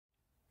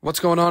What's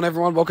going on,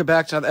 everyone? Welcome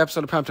back to another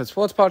episode of Primetime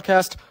Sports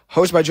Podcast,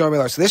 hosted by Joey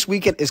Miller. So this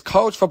weekend is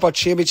College Football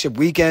Championship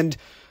weekend.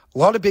 A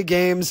lot of big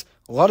games,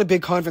 a lot of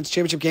big conference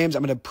championship games.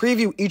 I'm going to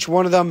preview each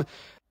one of them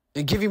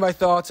and give you my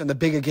thoughts on the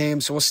bigger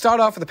games. So we'll start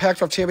off with the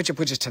Pac-12 Championship,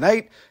 which is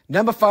tonight.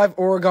 Number 5,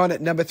 Oregon at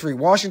number 3,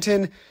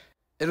 Washington.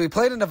 It'll be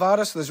played in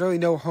Nevada, so there's really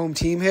no home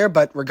team here.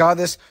 But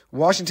regardless,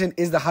 Washington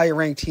is the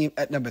higher-ranked team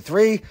at number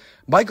 3.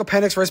 Michael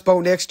Penix versus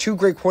Bo Nix, two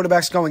great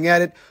quarterbacks going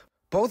at it.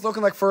 Both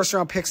looking like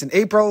first-round picks in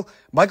April.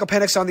 Michael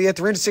Penix on the year,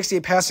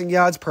 368 passing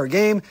yards per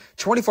game,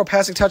 24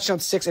 passing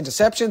touchdowns, 6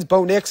 interceptions.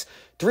 Bo Nix,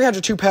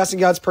 302 passing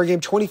yards per game,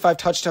 25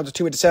 touchdowns with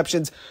 2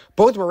 interceptions.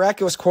 Both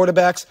miraculous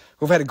quarterbacks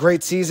who've had a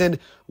great season.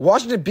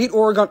 Washington beat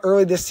Oregon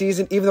early this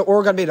season, even though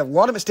Oregon made a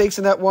lot of mistakes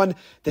in that one.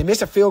 They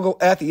missed a field goal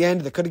at the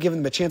end that could have given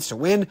them a chance to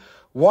win.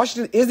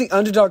 Washington is the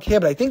underdog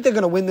here, but I think they're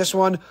going to win this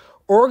one.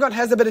 Oregon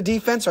has a bit of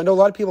defense, so I know a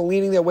lot of people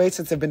leaning their way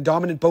since they've been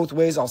dominant both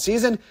ways all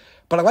season.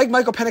 But I like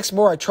Michael Penix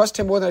more. I trust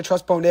him more than I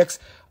trust Bo Nix.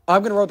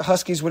 I'm going to roll the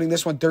Huskies winning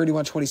this one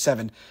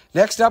 31-27.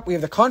 Next up, we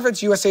have the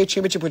Conference USA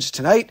Championship, which is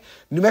tonight.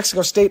 New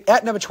Mexico State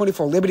at number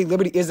 24, Liberty.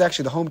 Liberty is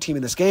actually the home team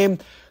in this game.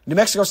 New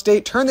Mexico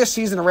State turned their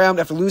season around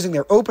after losing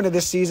their opener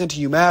this season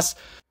to UMass,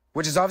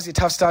 which is obviously a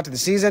tough start to the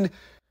season.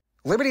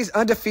 Liberty's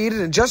undefeated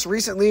and just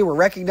recently were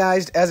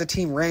recognized as a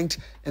team ranked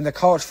in the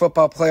college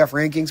football playoff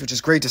rankings, which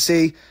is great to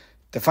see.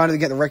 They're finally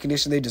getting the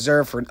recognition they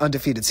deserve for an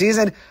undefeated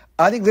season.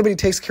 I think Liberty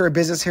takes care of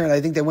business here, and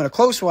I think they win a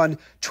close one,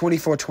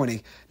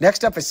 24-20.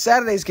 Next up is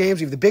Saturday's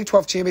games. We have the Big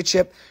 12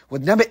 Championship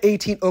with number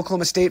 18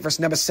 Oklahoma State versus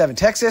number 7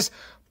 Texas.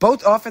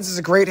 Both offenses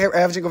are great here,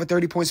 averaging over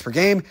 30 points per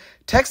game.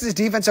 Texas'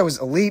 defense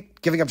was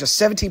elite, giving up just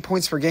 17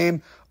 points per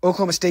game.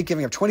 Oklahoma State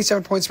giving up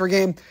 27 points per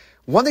game.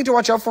 One thing to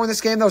watch out for in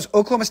this game, though, is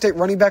Oklahoma State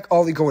running back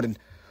Ollie Gordon.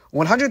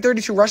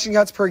 132 rushing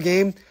yards per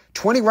game,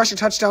 20 rushing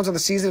touchdowns on the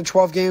season in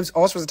 12 games,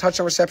 also was a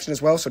touchdown reception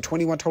as well, so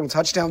 21 total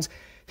touchdowns.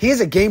 He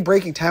is a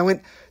game-breaking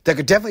talent that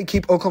could definitely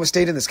keep Oklahoma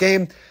State in this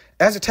game.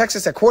 As a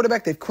Texas at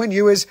quarterback, they have Quinn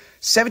Ewers,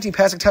 17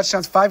 passing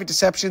touchdowns, 5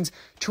 interceptions,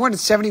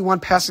 271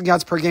 passing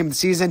yards per game in the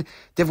season.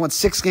 They've won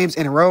 6 games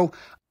in a row.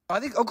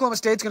 I think Oklahoma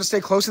State's going to stay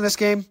close in this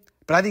game,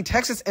 but I think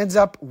Texas ends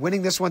up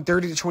winning this one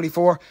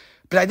 30-24.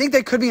 But I think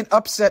they could be an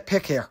upset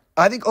pick here.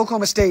 I think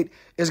Oklahoma State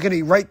is going to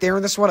be right there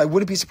in this one. I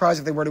wouldn't be surprised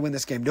if they were to win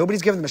this game.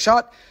 Nobody's giving them a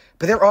shot,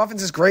 but their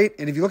offense is great.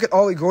 And if you look at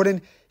Ollie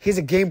Gordon, he's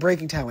a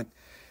game-breaking talent.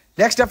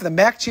 Next up for the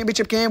MAC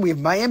championship game, we have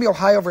Miami,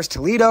 Ohio versus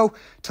Toledo.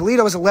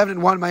 Toledo is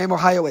 11-1, Miami,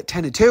 Ohio at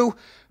 10-2.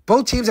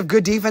 Both teams have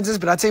good defenses,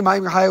 but I'd say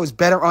Miami, Ohio is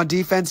better on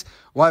defense,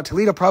 while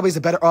Toledo probably is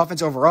a better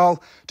offense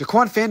overall.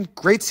 DeQuan Finn,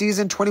 great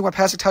season, 21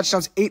 passing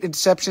touchdowns, 8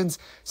 interceptions,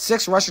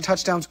 6 rushing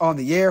touchdowns on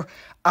the year.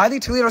 I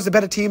think Toledo's the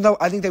better team, though.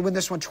 I think they win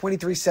this one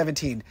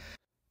 23-17.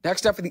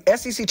 Next up for the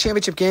SEC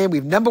Championship game, we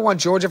have number 1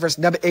 Georgia versus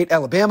number 8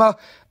 Alabama.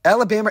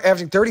 Alabama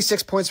averaging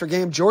 36 points per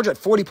game, Georgia at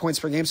 40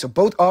 points per game, so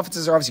both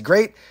offenses are obviously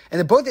great. And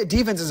then both their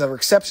defenses are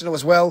exceptional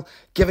as well,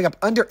 giving up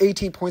under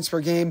 18 points per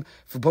game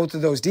for both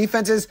of those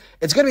defenses.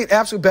 It's going to be an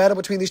absolute battle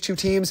between these two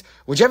teams.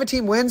 Whichever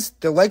team wins,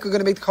 they're likely going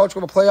to make the college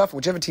football playoff.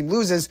 Whichever team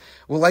loses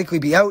will likely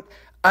be out.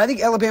 I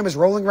think Alabama's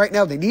rolling right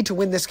now. They need to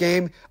win this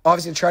game.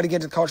 Obviously, to try to get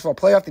into the college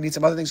football playoff, they need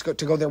some other things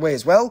to go their way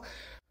as well.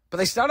 But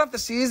they started off the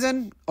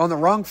season on the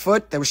wrong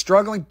foot. They were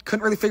struggling,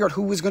 couldn't really figure out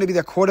who was going to be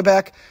their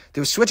quarterback.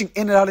 They were switching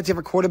in and out of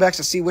different quarterbacks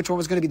to see which one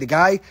was going to be the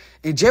guy.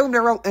 And Jalen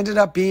Milroe ended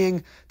up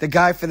being the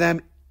guy for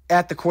them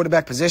at the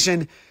quarterback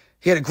position.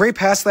 He had a great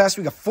pass last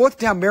week, a 4th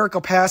down miracle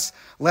pass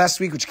last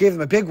week, which gave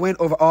them a big win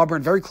over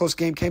Auburn. Very close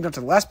game, came down to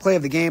the last play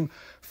of the game.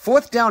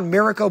 4th down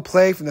miracle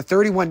play from the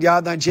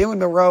 31-yard line. Jalen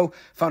Milroe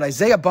found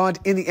Isaiah Bond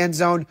in the end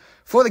zone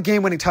for the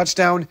game-winning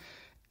touchdown.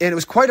 And it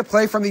was quite a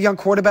play from the young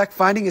quarterback.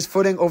 Finding his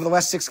footing over the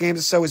last 6 games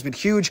or so has been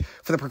huge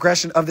for the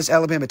progression of this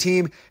Alabama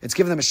team. It's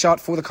given them a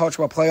shot for the college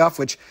football playoff,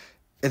 which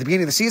at the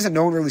beginning of the season,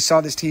 no one really saw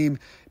this team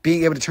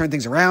being able to turn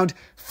things around.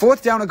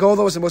 4th down and goal,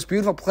 though, was the most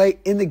beautiful play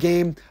in the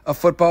game of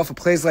football for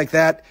plays like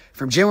that.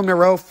 From Jalen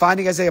Milroe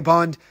finding Isaiah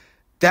Bond,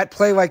 that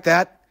play like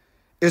that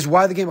is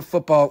why the game of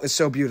football is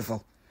so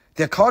beautiful.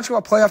 Their college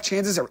football playoff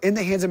chances are in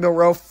the hands of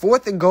Milroe.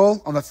 4th and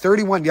goal on the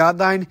 31-yard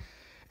line,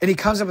 and he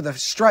comes up with a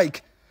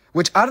strike,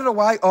 which I don't know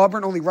why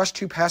Auburn only rushed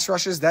 2 pass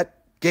rushes. That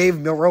gave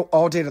Milroe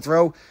all day to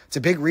throw. It's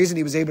a big reason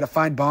he was able to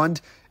find Bond.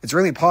 It's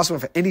really impossible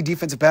for any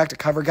defensive back to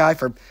cover a guy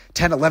for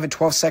 10, 11,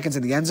 12 seconds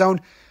in the end zone.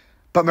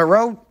 But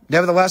Milroe,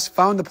 nevertheless,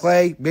 found the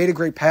play, made a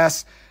great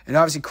pass, and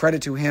obviously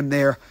credit to him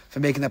there for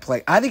making that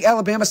play. I think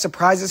Alabama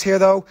surprises here,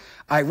 though.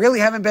 I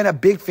really haven't been a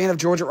big fan of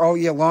Georgia all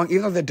year long.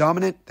 Even though they're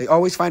dominant, they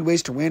always find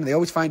ways to win. They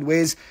always find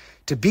ways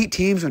to beat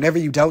teams whenever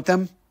you doubt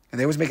them, and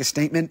they always make a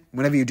statement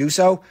whenever you do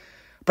so.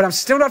 But I'm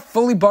still not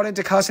fully bought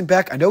into Carson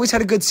Beck. I know he's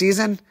had a good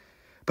season,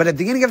 but at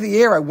the beginning of the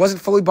year, I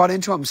wasn't fully bought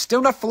into him. I'm still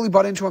not fully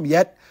bought into him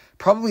yet.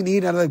 Probably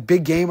need another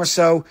big game or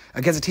so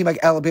against a team like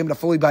Alabama to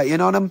fully buy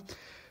in on him.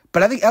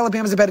 But I think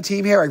Alabama's a better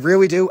team here. I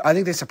really do. I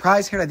think they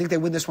surprise here, and I think they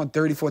win this one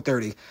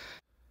 34-30.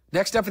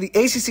 Next up for the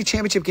ACC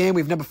Championship game,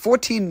 we have number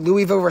 14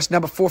 Louisville versus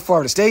number 4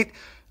 Florida State.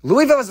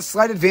 Louisville has a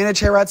slight advantage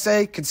here, I'd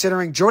say,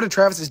 considering Jordan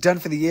Travis is done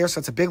for the year, so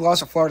it's a big loss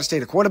for Florida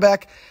State at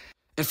quarterback.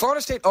 And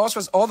Florida State also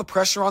has all the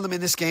pressure on them in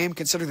this game,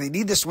 considering they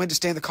need this win to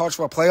stay in the college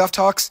football playoff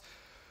talks,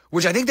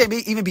 which I think they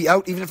may even be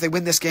out even if they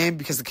win this game,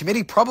 because the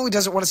committee probably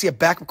doesn't want to see a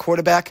backup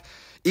quarterback.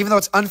 Even though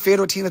it's unfair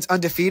to a team that's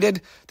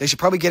undefeated, they should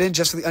probably get in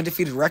just for the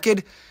undefeated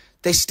record.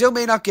 They still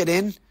may not get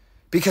in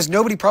because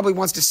nobody probably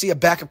wants to see a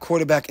backup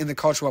quarterback in the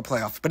college football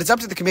playoff. But it's up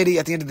to the committee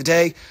at the end of the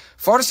day.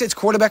 Florida State's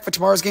quarterback for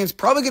tomorrow's game is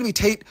probably going to be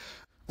Tate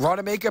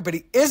Rodemaker, but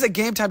he is a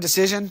game-time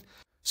decision.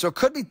 So it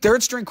could be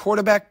third-string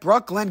quarterback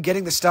Brock Glenn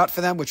getting the start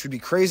for them, which would be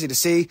crazy to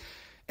see.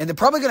 And they're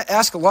probably going to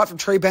ask a lot from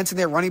Trey Benson,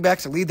 their running back,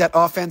 to lead that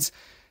offense.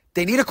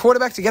 They need a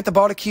quarterback to get the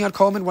ball to Keon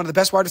Coleman, one of the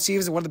best wide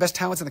receivers and one of the best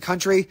talents in the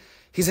country.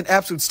 He's an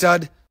absolute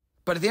stud.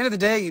 But at the end of the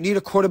day, you need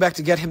a quarterback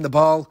to get him the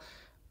ball.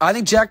 I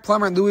think Jack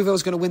Plummer in Louisville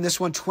is going to win this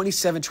one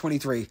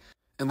 27-23.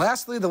 And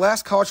lastly, the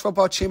last college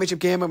football championship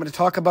game I'm going to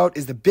talk about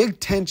is the Big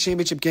Ten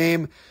championship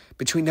game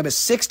between number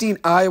 16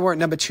 Iowa and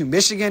number 2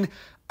 Michigan.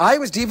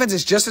 Iowa's defense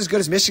is just as good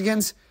as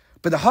Michigan's,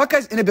 but the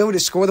Hawkeyes' inability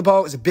to score the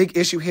ball is a big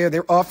issue here.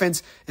 Their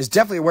offense is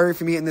definitely a worry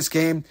for me in this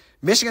game.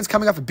 Michigan's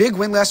coming off a big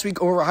win last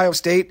week over Ohio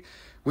State,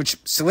 which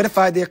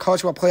solidified their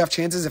college football playoff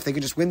chances. If they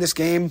could just win this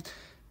game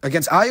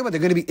against Iowa, they're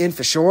going to be in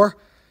for sure.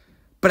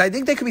 But I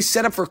think they could be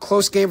set up for a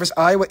close game versus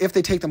Iowa if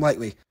they take them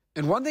lightly.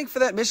 And one thing for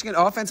that Michigan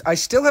offense, I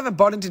still haven't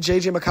bought into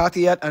J.J.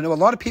 McCarthy yet. I know a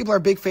lot of people are a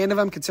big fan of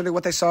him considering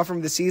what they saw from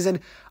him this season.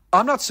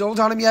 I'm not sold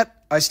on him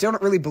yet. I still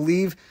don't really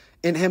believe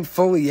in him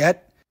fully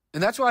yet.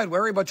 And that's why I'd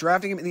worry about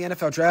drafting him in the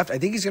NFL draft. I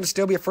think he's going to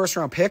still be a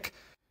first-round pick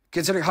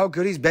considering how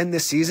good he's been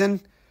this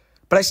season.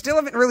 But I still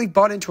haven't really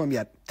bought into him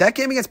yet. That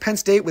game against Penn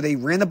State where they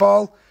ran the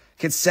ball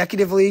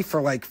consecutively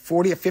for like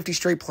 40 or 50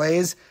 straight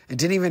plays and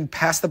didn't even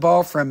pass the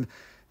ball from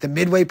the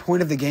midway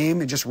point of the game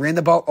and just ran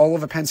the ball all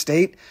over Penn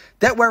State,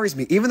 that worries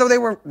me. Even though they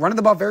were running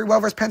the ball very well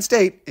versus Penn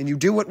State, and you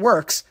do what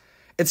works,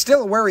 it's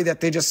still a worry that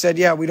they just said,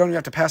 yeah, we don't even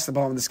have to pass the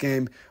ball in this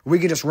game. We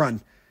can just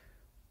run.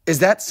 Is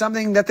that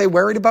something that they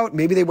worried about?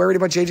 Maybe they worried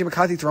about J.J.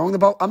 McCarthy throwing the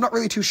ball? I'm not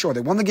really too sure.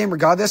 They won the game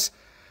regardless,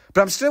 but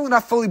I'm still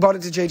not fully bought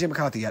into J.J.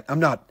 McCarthy yet. I'm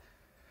not.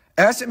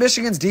 As to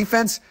Michigan's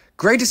defense,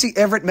 great to see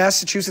Everett,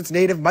 Massachusetts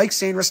native Mike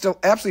Sainristil still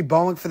absolutely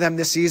balling for them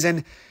this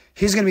season.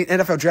 He's going to be an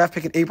NFL draft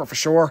pick in April for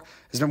sure.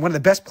 He's been one of the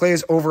best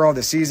players overall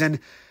this season.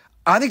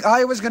 I think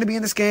Iowa's going to be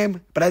in this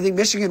game, but I think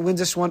Michigan wins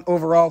this one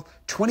overall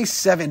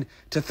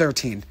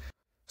 27-13.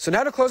 So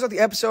now to close out the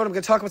episode, I'm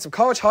going to talk about some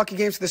college hockey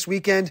games for this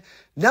weekend.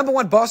 Number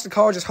 1 Boston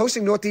College is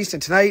hosting Northeastern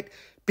tonight.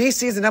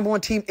 BC is the number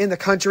 1 team in the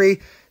country.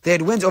 They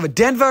had wins over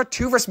Denver,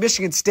 2 versus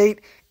Michigan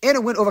State, and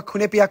a win over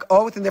Quinnipiac,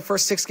 all within their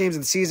first 6 games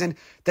of the season.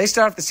 They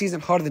start off the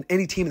season harder than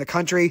any team in the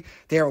country.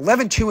 They are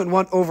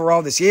 11-2-1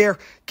 overall this year.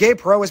 Gabe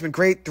Perreault has been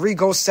great. 3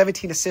 goals,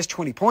 17 assists,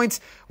 20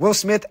 points. Will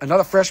Smith,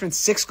 another freshman,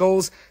 6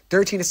 goals,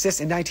 13 assists,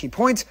 and 19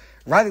 points.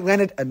 Riley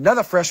Leonard,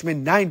 another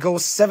freshman, 9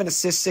 goals, 7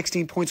 assists,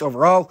 16 points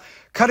overall.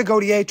 Cutter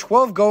Gauthier,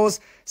 12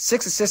 goals,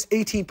 6 assists,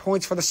 18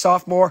 points for the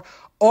sophomore.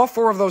 All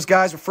 4 of those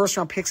guys were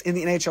first-round picks in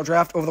the NHL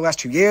draft over the last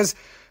 2 years.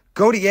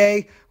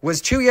 Gauthier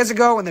was 2 years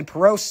ago, and then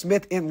Perreault,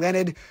 Smith, and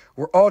Leonard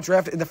were all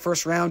drafted in the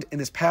first round in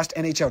this past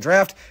NHL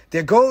draft.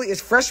 Their goalie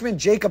is freshman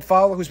Jacob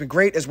Fowler, who's been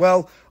great as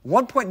well.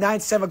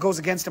 1.97 goals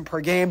against him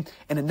per game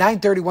and a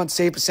 .931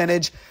 save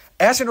percentage.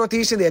 As for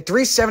Northeastern, they had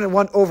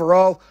 3-7-1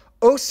 overall,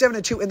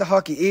 0-7-2 in the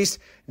Hockey East.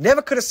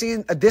 Never could have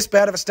seen this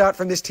bad of a start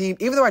from this team,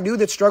 even though I knew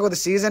they'd struggle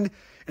this season,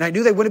 and I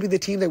knew they wouldn't be the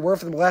team they were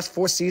for the last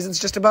 4 seasons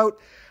just about.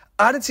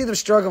 I didn't see them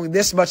struggling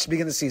this much to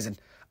begin the season.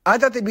 I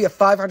thought they'd be a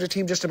 500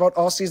 team just about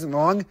all season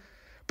long,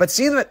 but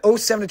seeing them at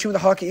 0-7-2 in the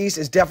Hockey East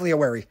is definitely a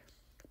worry.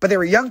 But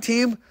they're a young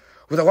team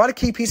with a lot of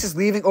key pieces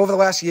leaving over the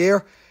last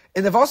year,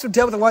 and they've also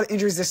dealt with a lot of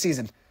injuries this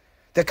season.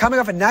 They're coming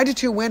off a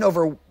 9-2 win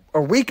over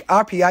a weak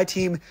RPI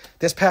team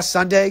this past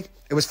Sunday.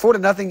 It was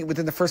 4-0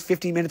 within the first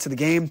 15 minutes of the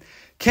game.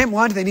 Cam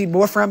Lund, they need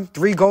more from.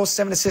 3 goals,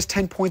 7 assists,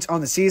 10 points on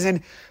the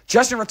season.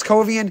 Justin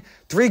Rutskovian,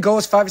 3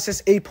 goals, 5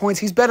 assists, 8 points.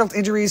 He's battled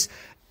injuries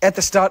at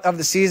the start of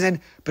the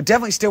season, but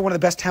definitely still one of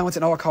the best talents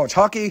in all of college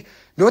hockey.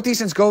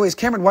 Northeastern's goalie is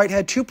Cameron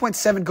Whitehead,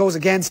 2.7 goals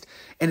against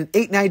and an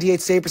 .898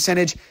 save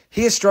percentage.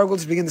 He has struggled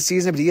to begin the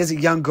season, but he is a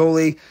young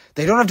goalie.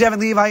 They don't have Devin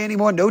Levi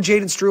anymore, no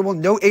Jaden Struble,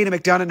 no Aidan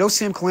McDonough, no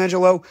Sam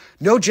Colangelo,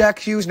 no Jack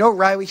Hughes, no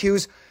Riley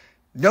Hughes,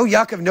 no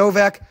Yakov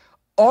Novak.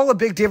 All a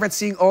big difference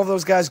seeing all of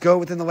those guys go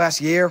within the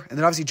last year, and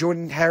then obviously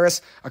Jordan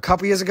Harris a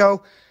couple years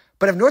ago.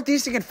 But if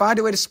Northeastern can find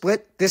a way to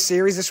split this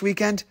series this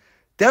weekend,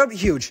 that would be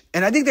huge,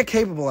 and I think they're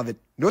capable of it.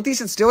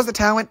 Northeastern still has the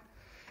talent,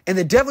 and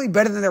they're definitely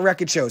better than their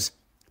record shows.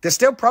 They're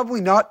still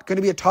probably not going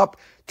to be a top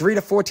 3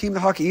 to 4 team in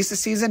the Hockey East this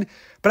season,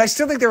 but I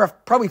still think they're a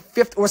probably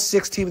 5th or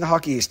 6th team in the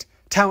Hockey East.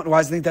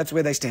 Talent-wise, I think that's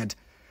where they stand.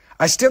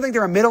 I still think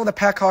they're a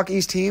middle-of-the-pack Hockey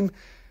East team.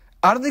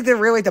 I don't think they're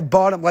really at the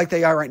bottom like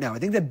they are right now. I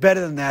think they're better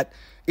than that,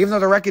 even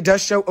though the record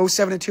does show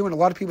 0-7-2, and a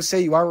lot of people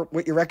say you are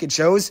what your record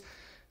shows.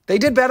 They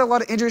did battle a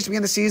lot of injuries to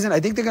begin the season. I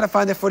think they're going to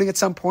find their footing at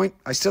some point.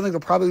 I still think they'll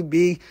probably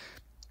be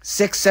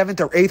 6th,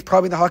 7th, or 8th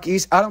probably in the Hockey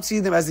East. I don't see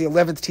them as the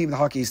 11th team in the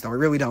Hockey East, though. I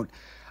really don't.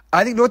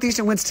 I think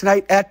Northeastern wins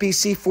tonight at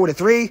BC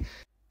 4-3,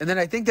 and then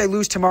I think they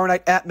lose tomorrow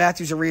night at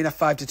Matthews Arena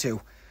 5-2.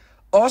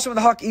 Also in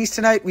the Hockey East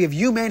tonight, we have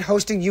UMaine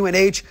hosting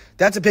UNH.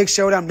 That's a big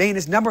showdown. Maine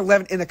is number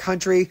 11 in the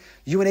country.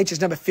 UNH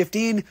is number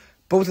 15.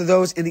 both of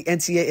those in the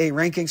NCAA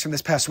rankings from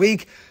this past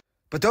week.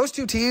 But those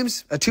two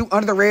teams are two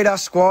under-the-radar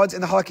squads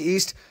in the Hockey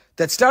East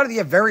that started the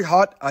year very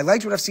hot. I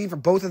liked what I've seen from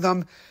both of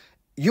them.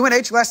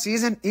 UNH last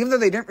season, even though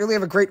they didn't really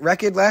have a great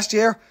record last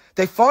year,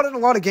 they fought in a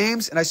lot of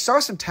games, and I saw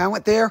some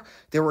talent there.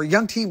 They were a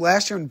young team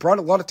last year and brought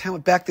a lot of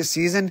talent back this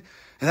season,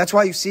 and that's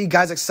why you see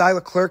guys like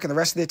Siler Clerk and the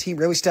rest of their team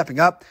really stepping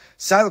up.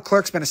 Siler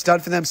Clerk's been a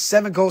stud for them,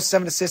 7 goals,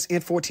 7 assists,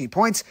 and 14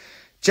 points.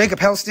 Jacob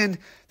Helston,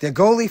 their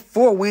goalie,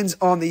 4 wins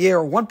on the year,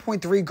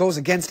 1.3 goals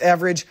against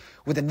average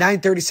with a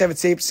 .937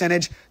 save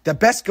percentage, the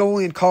best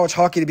goalie in college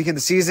hockey to begin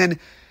the season.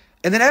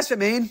 And then as for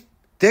Maine,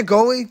 their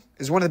goalie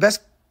is one of the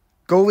best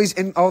goalies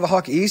in all the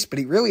Hockey East, but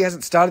he really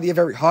hasn't started the year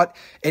very hot.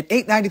 An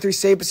 .893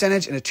 save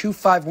percentage and a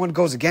 .251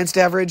 goals against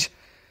average.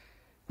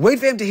 Wait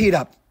for him to heat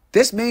up.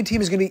 This Maine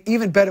team is going to be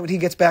even better when he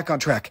gets back on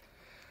track.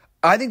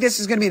 I think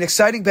this is going to be an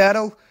exciting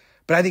battle,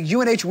 but I think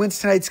UNH wins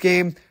tonight's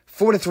game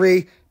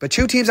 4-3. But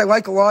two teams I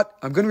like a lot.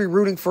 I'm going to be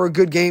rooting for a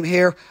good game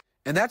here,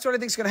 and that's what I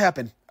think is going to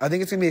happen. I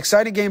think it's going to be an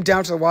exciting game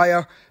down to the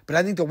wire, but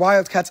I think the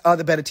Wildcats are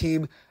the better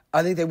team.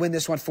 I think they win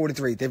this one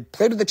 4-3. They've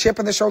played with the chip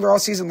on their shoulder all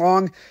season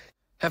long,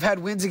 have had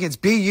wins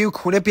against BU,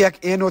 Quinnipiac,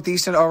 and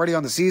Northeastern already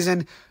on the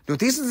season.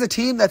 Northeastern's a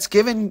team that's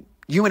given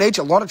UNH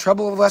a lot of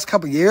trouble over the last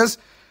couple of years,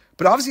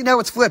 but obviously now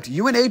it's flipped.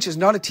 UNH is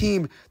not a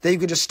team that you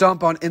can just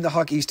stomp on in the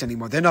Hockey East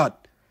anymore. They're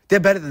not. They're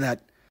better than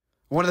that.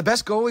 One of the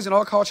best goalies in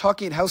all college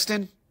hockey in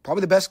Helston,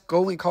 probably the best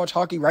goalie in college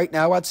hockey right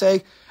now, I'd say.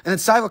 And then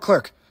Siler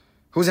Clerk,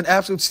 who's an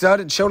absolute stud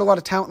and showed a lot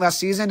of talent last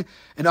season,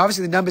 and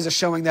obviously the numbers are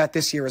showing that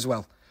this year as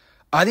well.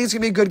 I think it's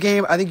going to be a good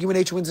game. I think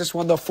UNH wins this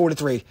one, though,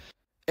 4-3.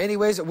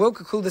 Anyways, we'll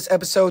conclude this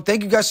episode.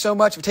 Thank you guys so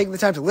much for taking the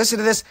time to listen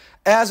to this.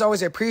 As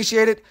always, I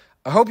appreciate it.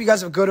 I hope you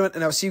guys have a good one,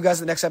 and I'll see you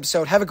guys in the next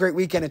episode. Have a great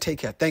weekend and take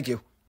care. Thank you.